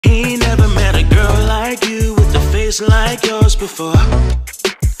just like yours before.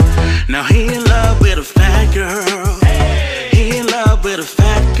 Now he in love with a fat girl. He in love with a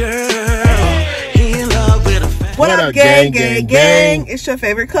fat girl. He in love with a fat girl. What up, gang? It's your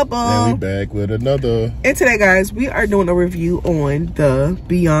favorite couple. And we back with another. And today, guys, we are doing a review on the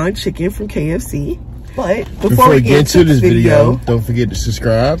Beyond Chicken from KFC. But before we get into this video, don't forget to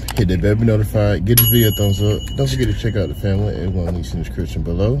subscribe, hit that bell, be notified, give this video a thumbs up. Don't forget to check out the family. Everyone links in the description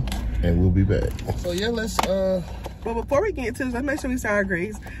below, and we'll be back. So yeah, let's But before we get into this, let's make sure we say our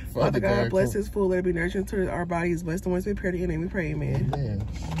grace. Father God, bless his food, let it be nourishing to our bodies. Bless the ones we pray to your name, we pray, amen. Amen.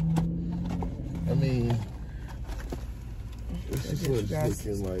 I mean, this is what it's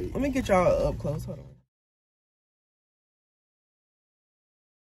looking like. Let me get y'all up close. Hold on.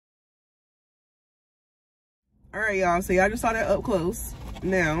 All right, y'all. So y'all just saw that up close.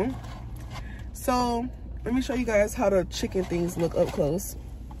 Now, so let me show you guys how the chicken things look up close.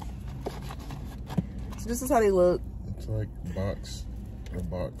 So this is how they look. It's like a box.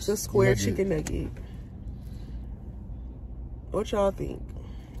 It's a square chicken nugget. What y'all think?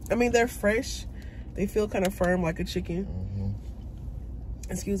 I mean, they're fresh. They feel kind of firm like a chicken.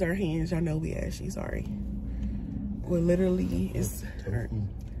 Excuse our hands. Y'all know we ashy. Sorry. Well, literally, it's hurt.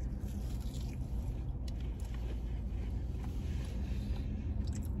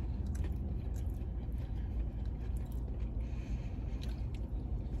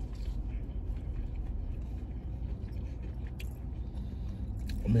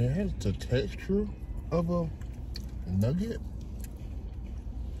 I mean, it has the texture of a nugget.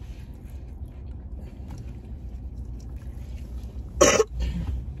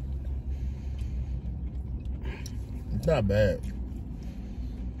 It's not bad.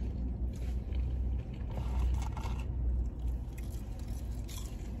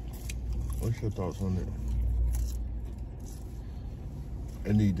 What's your thoughts on it?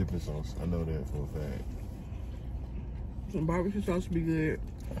 I need dipping sauce. I know that for a fact. Some barbecue sauce would be good.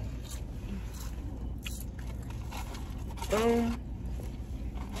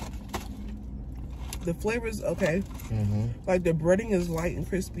 The flavor's okay. Like the breading is light and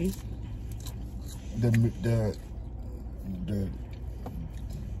crispy. The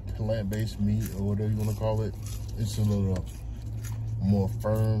plant-based meat or whatever you want to call it, it's a little more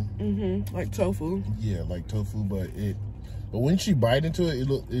firm. Like tofu. Yeah, like tofu, but when she bite into it,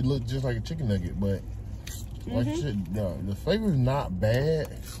 it looked just like a chicken nugget, but like shit, the flavor is not bad.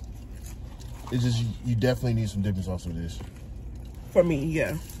 It's just you definitely need some dipping sauce with this. For me,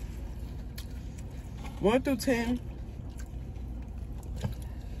 yeah. 1 through 10.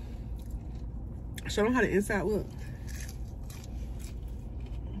 Show them how the inside look.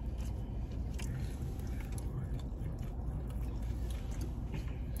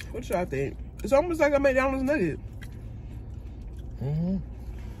 What y'all think? It's almost like a McDonald's nugget.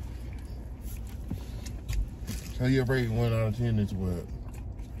 So your rating 1 out of 10 is what?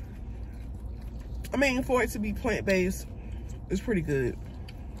 I mean, for it to be plant-based, it's pretty good.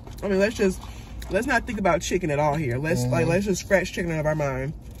 I mean, let's not think about chicken at all here. Let's just scratch chicken out of our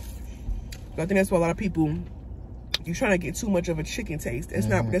mind. I think that's why a lot of people, you're trying to get too much of a chicken taste. That's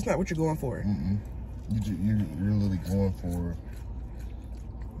not what you're going for. You're really going for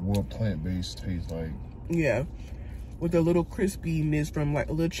what plant-based tastes like. Yeah, with a little crispiness from like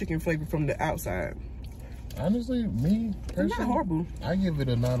a little chicken flavor from the outside. Honestly, me personally, it's not horrible. I give it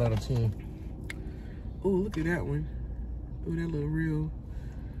a 9 out of 10. Oh, look at that one. Oh, that look real.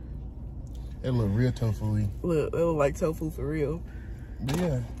 It look real tofu-y. Look, it look like tofu for real. But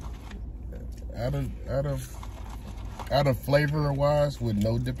yeah, out of flavor wise, with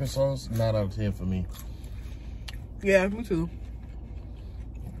no dipping sauce, 9 out of 10 for me. Yeah, me too.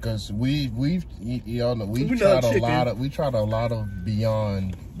 Because y'all know we tried a lot of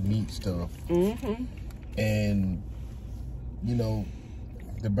Beyond meat stuff. And you know,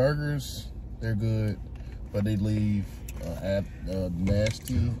 the burgers, they're good, but they leave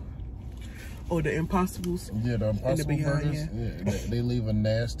nasty. Oh, the Impossibles. Yeah, the Impossible burgers. Yeah, they leave a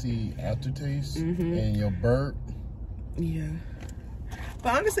nasty aftertaste, and your burp. Yeah.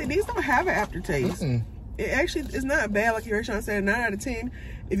 But honestly, these don't have an aftertaste. It actually is not bad, like Rayshaun said. 9 out of 10.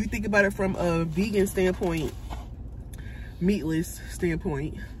 If you think about it from a vegan standpoint, meatless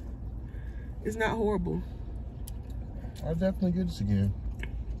standpoint, it's not horrible. I'll definitely get this again.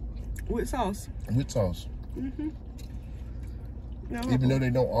 With sauce. With sauce. No, even though they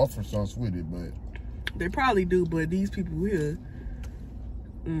don't offer sauce with it, but they probably do. But these people here,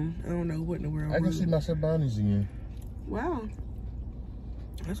 I don't know what in the world. I can see myself buying these again. Wow,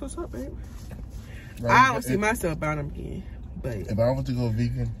 that's what's up, babe. Like, I don't see myself buying them again. But if I was to go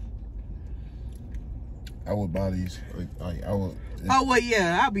vegan, I would buy these. Like I would. Oh well,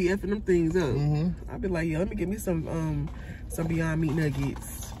 yeah, I'll be effing them things up. I'll be like, yeah, let me get me some Beyond Meat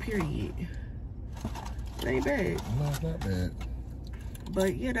nuggets. Period. It ain't bad. No, it's not bad.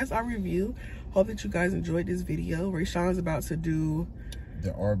 But yeah, that's our review. Hope that you guys enjoyed this video. Rayshaun's about to do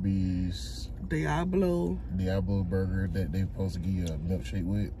the Arby's Diablo burger that they supposed to give you a milkshake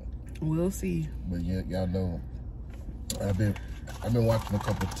with. We'll see. But yeah, y'all know I've been watching a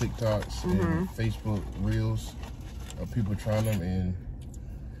couple of TikToks and Facebook reels of people trying them, and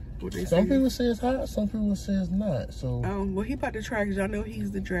some people say it's hot, some people say it's not. So well, he about to try because y'all know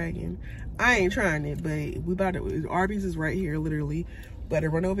he's the dragon. I ain't trying it, but we about to. Arby's is right here, literally. Better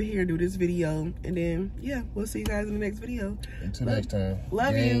run over here and do this video, and then yeah, we'll see you guys in the next video. Until next time.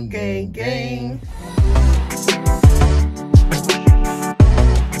 Love you, gang.